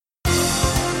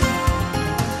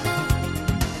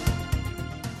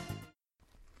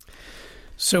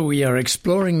So we are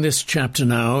exploring this chapter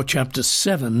now, chapter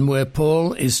 7, where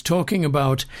Paul is talking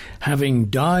about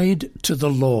having died to the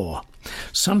law.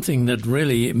 Something that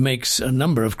really makes a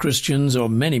number of Christians, or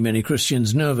many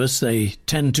Christians, nervous. They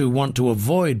tend to want to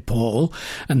avoid Paul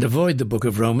and avoid the book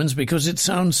of Romans because it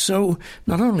sounds so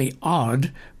not only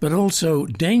odd, but also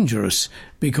dangerous,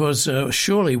 because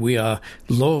surely we are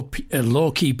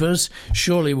law keepers,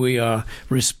 surely we are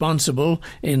responsible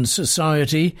in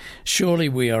society, surely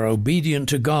we are obedient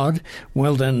to God.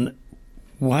 Well then,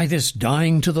 why this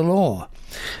dying to the law?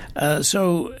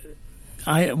 So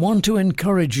I want to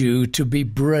encourage you to be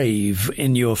brave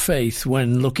in your faith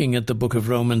when looking at the book of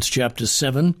Romans chapter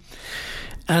 7.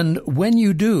 And when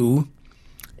you do,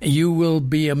 you will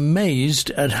be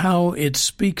amazed at how it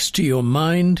speaks to your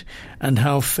mind and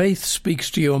how faith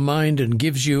speaks to your mind and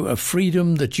gives you a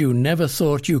freedom that you never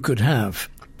thought you could have.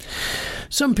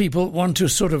 Some people want to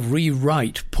sort of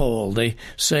rewrite Paul. They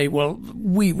say, well,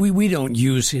 we don't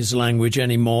use his language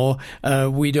anymore.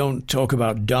 We don't talk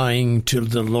about dying to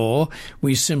the law.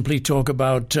 We simply talk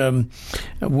about,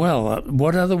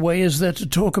 what other way is there to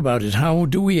talk about it? How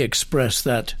do we express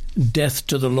that death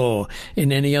to the law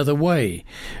in any other way?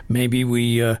 Maybe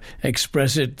we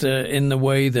express it in the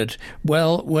way that,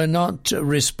 well, we're not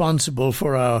responsible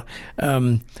for our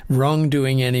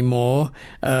wrongdoing anymore,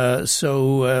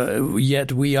 yet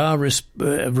we are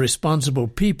responsible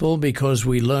people because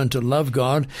we learn to love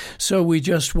God, so we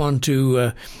just want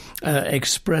to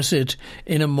express it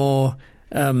in a more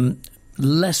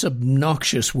less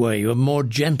obnoxious way, a more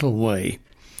gentle way.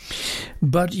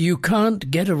 But you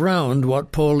can't get around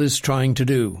what Paul is trying to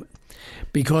do,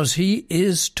 because he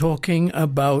is talking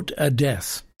about a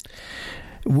death.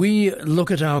 We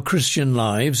look at our Christian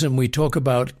lives and we talk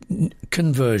about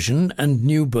conversion and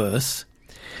new birth,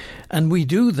 and we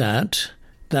do that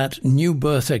new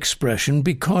birth expression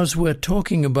because we're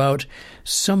talking about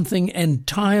something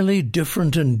entirely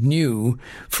different and new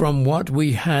from what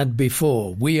we had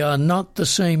before. We are not the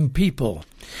same people.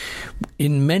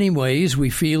 In many ways, we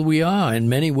feel we are. In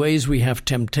many ways, we have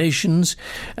temptations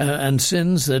and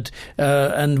sins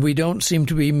and we don't seem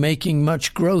to be making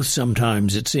much growth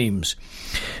sometimes, it seems.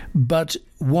 But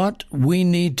what we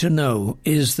need to know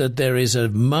is that there is a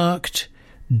marked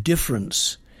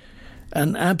difference,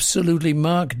 an absolutely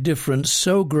marked difference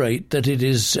so great that it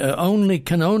is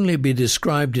can only be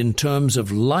described in terms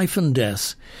of life and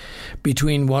death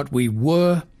between what we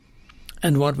were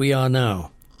and what we are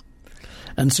now.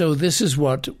 And so this is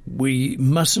what we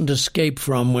mustn't escape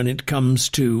from when it comes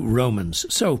to Romans.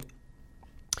 So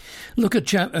look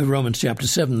at Romans chapter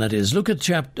 7, that is. Look at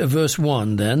verse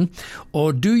 1 then.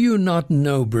 Or do you not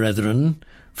know, brethren,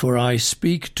 for I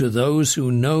speak to those who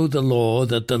know the law,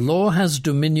 that the law has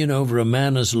dominion over a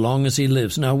man as long as he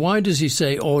lives. Now, why does he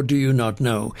say, or do you not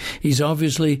know? He's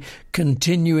obviously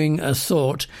continuing a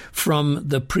thought from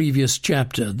the previous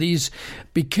chapter.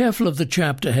 Be careful of the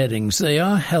chapter headings. They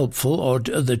are helpful, or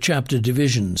the chapter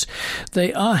divisions.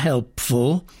 They are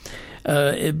helpful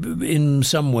in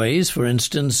some ways. For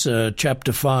instance,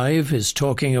 chapter 5 is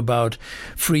talking about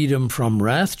freedom from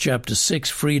wrath. Chapter 6,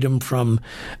 freedom from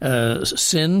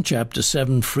sin. Chapter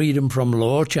 7, freedom from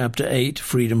law. Chapter 8,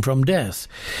 freedom from death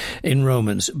in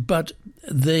Romans. But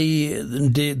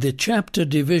the chapter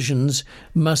divisions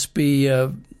must be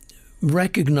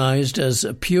recognized as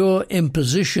a pure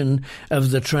imposition of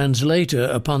the translator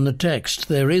upon the text.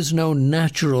 There is no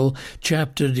natural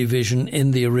chapter division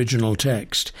in the original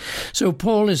text. So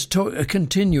Paul is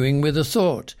continuing with a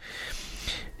thought.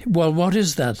 Well, what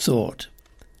is that thought?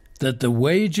 That the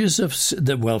wages of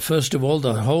first of all,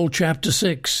 the whole chapter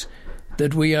 6,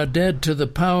 that we are dead to the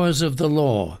powers of the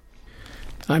law.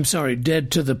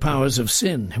 Dead to the powers of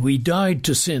sin. We died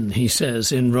to sin, he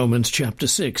says in Romans chapter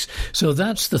 6. So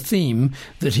that's the theme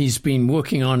that he's been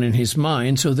working on in his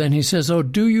mind. So then he says, oh,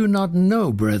 do you not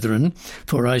know, brethren,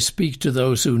 for I speak to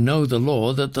those who know the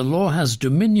law, that the law has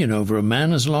dominion over a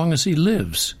man as long as he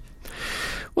lives?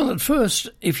 Well, at first,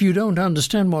 if you don't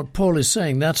understand what Paul is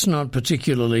saying, that's not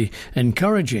particularly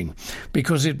encouraging,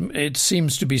 because it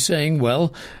seems to be saying,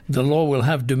 well, the law will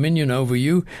have dominion over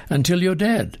you until you're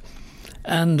dead.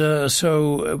 And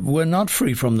so we're not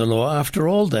free from the law after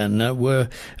all then.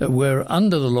 We're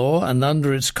under the law and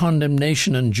under its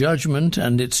condemnation and judgment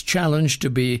and its challenge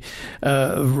to be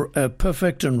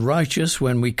perfect and righteous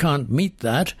when we can't meet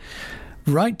that,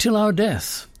 right till our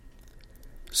death.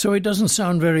 So it doesn't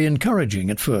sound very encouraging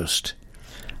at first.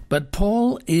 But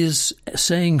Paul is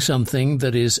saying something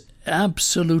that is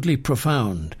absolutely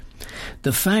profound.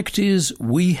 The fact is,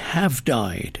 we have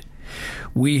died.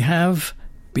 We have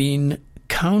been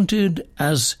counted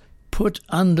as put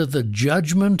under the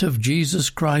judgment of Jesus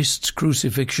Christ's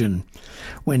crucifixion.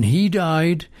 When he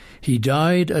died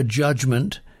a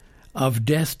judgment of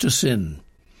death to sin.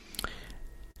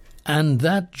 And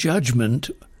that judgment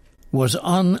was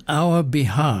on our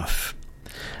behalf.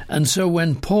 And so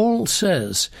when Paul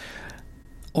says,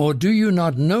 "Or do you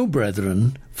not know,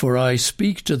 brethren, for I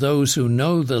speak to those who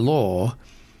know the law,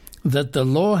 that the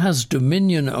law has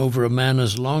dominion over a man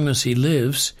as long as he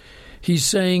lives," he's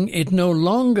saying it no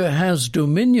longer has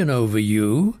dominion over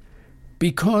you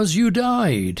because you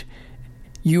died.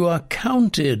 You are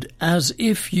counted as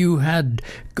if you had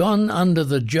gone under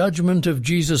the judgment of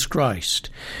Jesus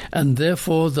Christ, and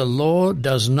therefore the law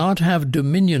does not have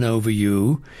dominion over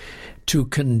you to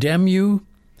condemn you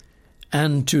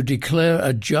and to declare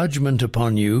a judgment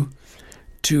upon you,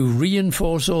 to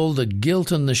reinforce all the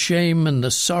guilt and the shame and the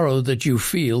sorrow that you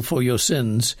feel for your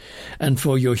sins and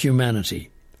for your humanity.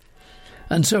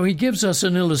 And so he gives us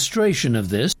an illustration of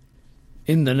this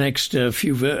in the next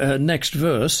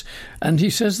verse, and he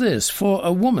says this: "For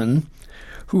a woman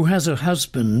who has a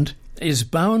husband is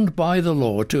bound by the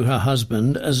law to her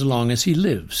husband as long as he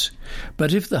lives.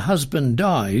 But if the husband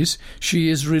dies, she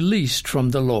is released from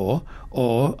the law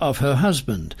or of her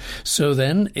husband. So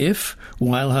then, if,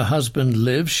 while her husband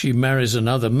lives, she marries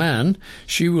another man,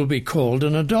 she will be called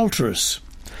an adulteress.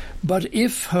 But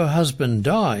if her husband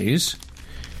dies,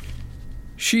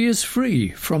 she is free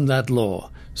from that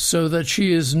law, so that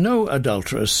she is no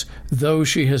adulteress, though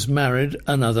she has married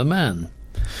another man."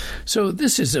 So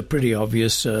this is a pretty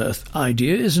obvious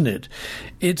idea, isn't it?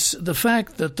 It's the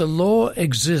fact that the law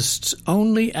exists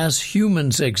only as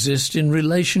humans exist in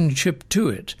relationship to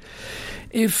it.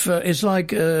 If it's like,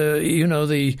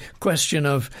 the question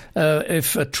of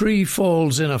if a tree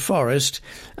falls in a forest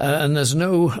and there's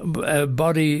no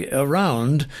body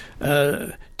around,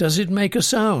 does it make a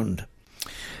sound?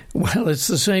 Well, it's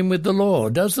the same with the law.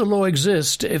 Does the law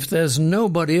exist if there's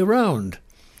nobody around?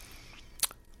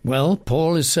 Well,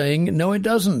 Paul is saying, no, it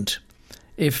doesn't,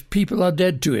 if people are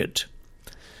dead to it.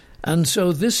 And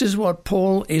so this is what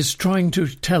Paul is trying to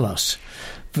tell us.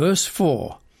 Verse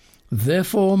 4,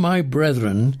 "Therefore, my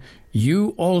brethren,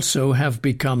 you also have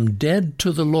become dead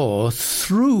to the law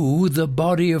through the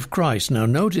body of Christ." Now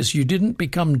notice, you didn't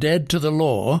become dead to the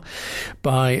law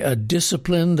by a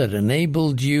discipline that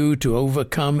enabled you to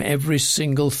overcome every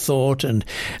single thought and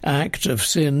act of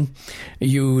sin.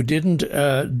 You didn't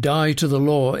die to the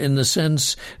law in the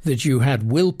sense that you had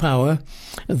willpower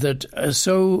that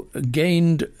so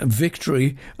gained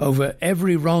victory over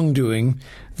every wrongdoing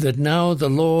that now the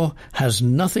law has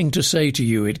nothing to say to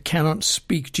you. It cannot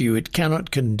speak to you. It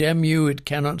cannot condemn you. It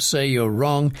cannot say you're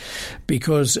wrong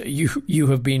because you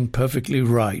have been perfectly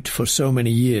right for so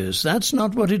many years. That's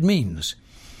not what it means.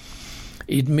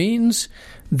 It means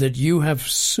that you have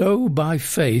so by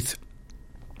faith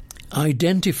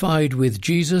identified with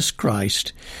Jesus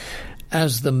Christ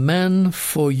as the man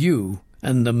for you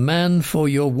and the man for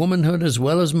your womanhood as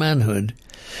well as manhood.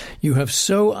 You have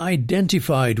so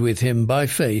identified with him by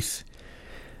faith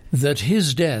that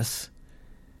his death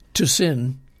to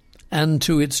sin and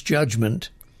to its judgment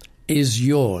is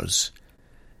yours.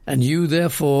 And you,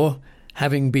 therefore,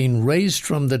 having been raised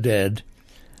from the dead,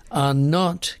 are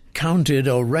not counted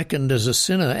or reckoned as a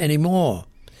sinner anymore.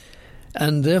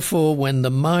 And therefore, when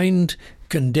the mind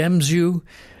condemns you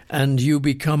and you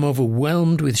become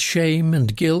overwhelmed with shame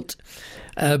and guilt,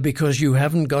 because you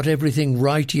haven't got everything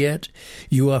right yet,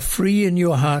 you are free in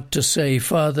your heart to say,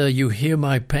 "Father, you hear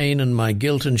my pain and my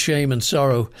guilt and shame and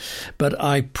sorrow, but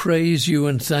I praise you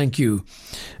and thank you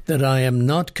that I am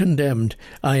not condemned.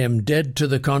 I am dead to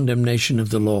the condemnation of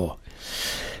the law."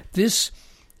 This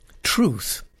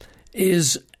truth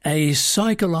is a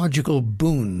psychological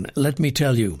boon, let me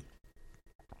tell you.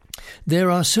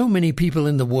 There are so many people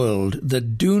in the world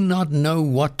that do not know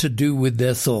what to do with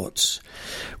their thoughts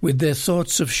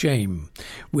of shame,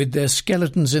 with their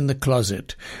skeletons in the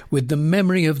closet, with the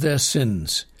memory of their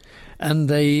sins. And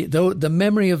the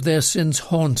memory of their sins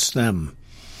haunts them,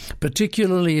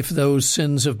 particularly if those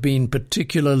sins have been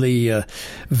particularly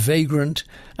vagrant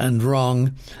and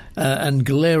wrong and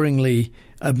glaringly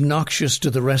obnoxious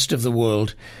to the rest of the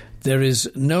world. There is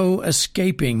no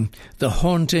escaping the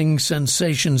haunting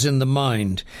sensations in the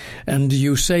mind. And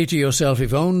you say to yourself,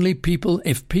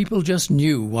 if people just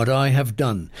knew what I have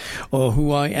done or who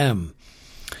I am.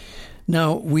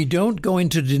 Now, we don't go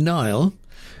into denial.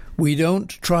 We don't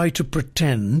try to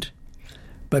pretend,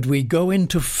 but we go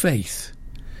into faith.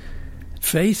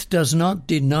 Faith does not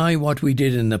deny what we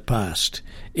did in the past.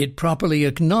 It properly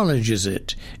acknowledges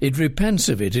it. It repents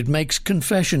of it. It makes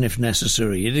confession if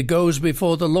necessary. It goes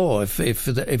before the law if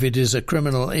it is a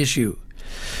criminal issue.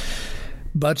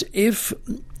 But if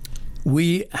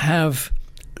we have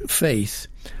faith,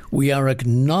 we are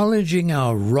acknowledging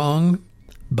our wrong,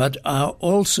 but are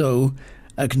also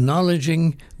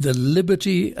acknowledging the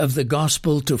liberty of the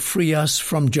gospel to free us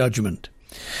from judgment,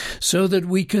 so that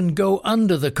we can go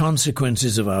under the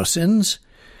consequences of our sins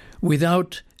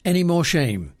without any more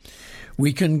shame.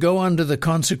 We can go under the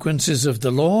consequences of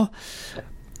the law,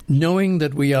 knowing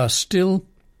that we are still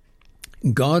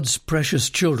God's precious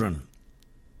children.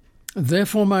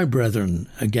 Therefore, my brethren,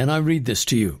 again I read this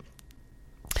to you,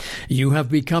 you have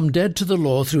become dead to the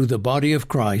law through the body of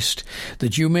Christ,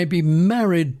 that you may be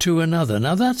married to another.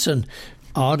 Now that's an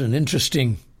odd and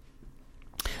interesting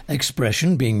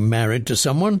expression, being married to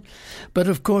someone, but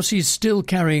of course he's still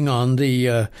carrying on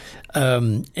the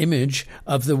image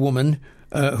of the woman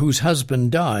whose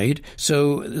husband died,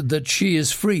 so that she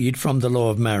is freed from the law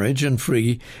of marriage and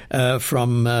free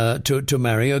to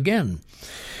marry again.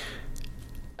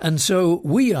 And so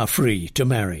we are free to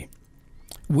marry.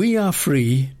 We are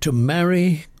free to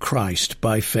marry Christ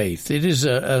by faith. It is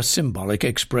a symbolic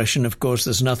expression, of course.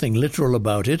 There's nothing literal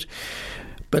about it.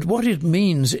 But what it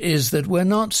means is that we're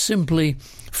not simply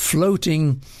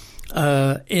floating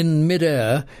in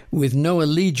midair with no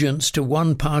allegiance to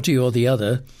one party or the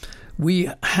other. We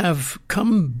have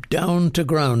come down to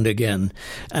ground again,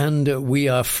 and we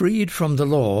are freed from the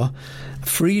law,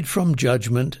 freed from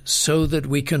judgment, so that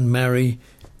we can marry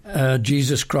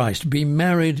Jesus Christ, be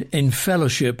married in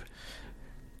fellowship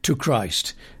to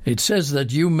Christ. It says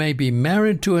that you may be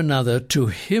married to another, to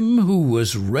him who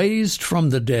was raised from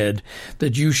the dead,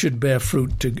 that you should bear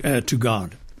fruit to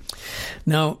God.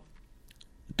 Now,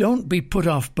 don't be put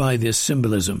off by this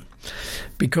symbolism,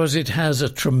 because it has a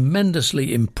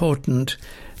tremendously important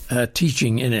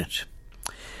teaching in it.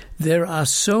 There are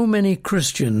so many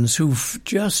Christians who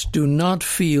just do not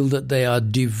feel that they are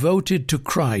devoted to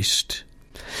Christ,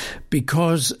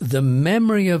 because the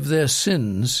memory of their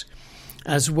sins,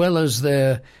 as well as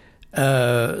their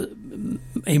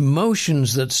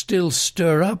emotions that still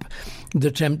stir up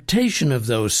the temptation of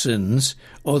those sins,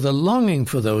 or the longing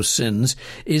for those sins,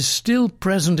 is still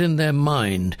present in their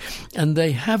mind, and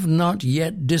they have not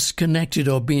yet disconnected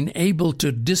or been able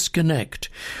to disconnect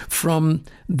from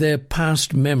their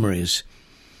past memories.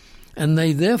 And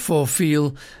they therefore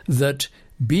feel that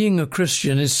being a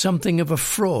Christian is something of a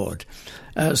fraud,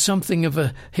 something of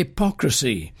a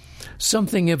hypocrisy,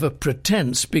 something of a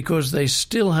pretense, because they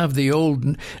still have the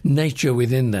old nature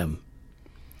within them.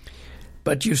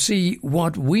 But you see,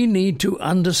 what we need to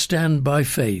understand by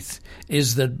faith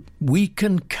is that we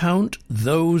can count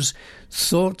those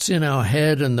thoughts in our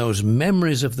head and those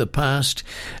memories of the past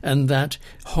and that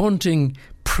haunting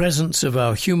presence of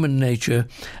our human nature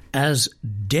as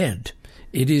dead.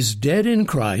 It is dead in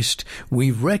Christ.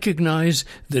 We recognize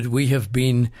that we have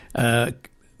been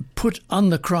put on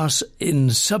the cross in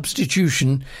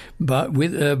substitution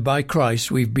by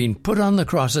Christ. We've been put on the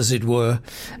cross, as it were,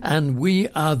 and we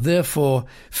are therefore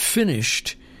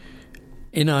finished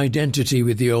in identity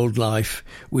with the old life,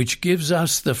 which gives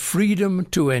us the freedom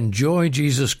to enjoy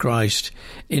Jesus Christ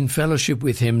in fellowship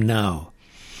with him now.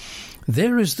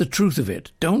 There is the truth of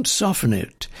it. Don't soften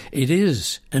it. It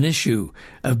is an issue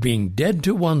of being dead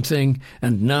to one thing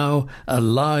and now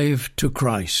alive to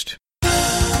Christ.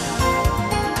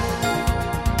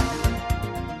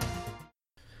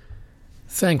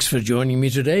 Thanks for joining me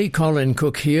today. Colin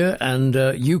Cook here, and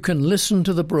you can listen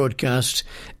to the broadcast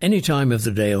any time of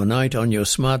the day or night on your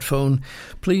smartphone.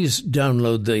 Please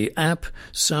download the app,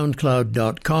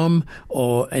 soundcloud.com,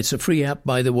 or it's a free app,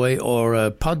 by the way, or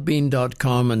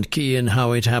podbean.com, and key in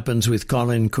How It Happens with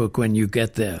Colin Cook when you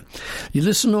get there. You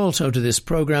listen also to this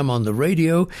program on the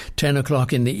radio, 10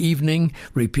 o'clock in the evening,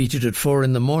 repeated at 4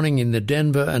 in the morning in the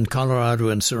Denver and Colorado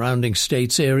and surrounding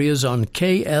states areas on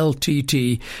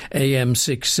KLTT AM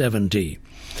 670.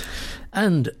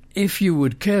 And if you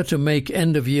would care to make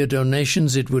end-of-year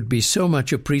donations, it would be so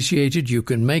much appreciated. You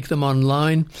can make them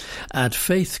online at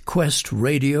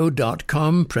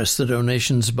faithquestradio.com. Press the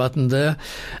donations button there.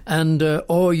 And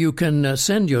or you can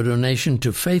send your donation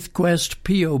to Faith Quest,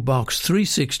 P.O. Box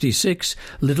 366,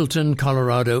 Littleton,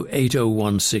 Colorado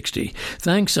 80160.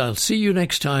 Thanks. I'll see you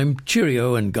next time.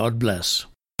 Cheerio and God bless.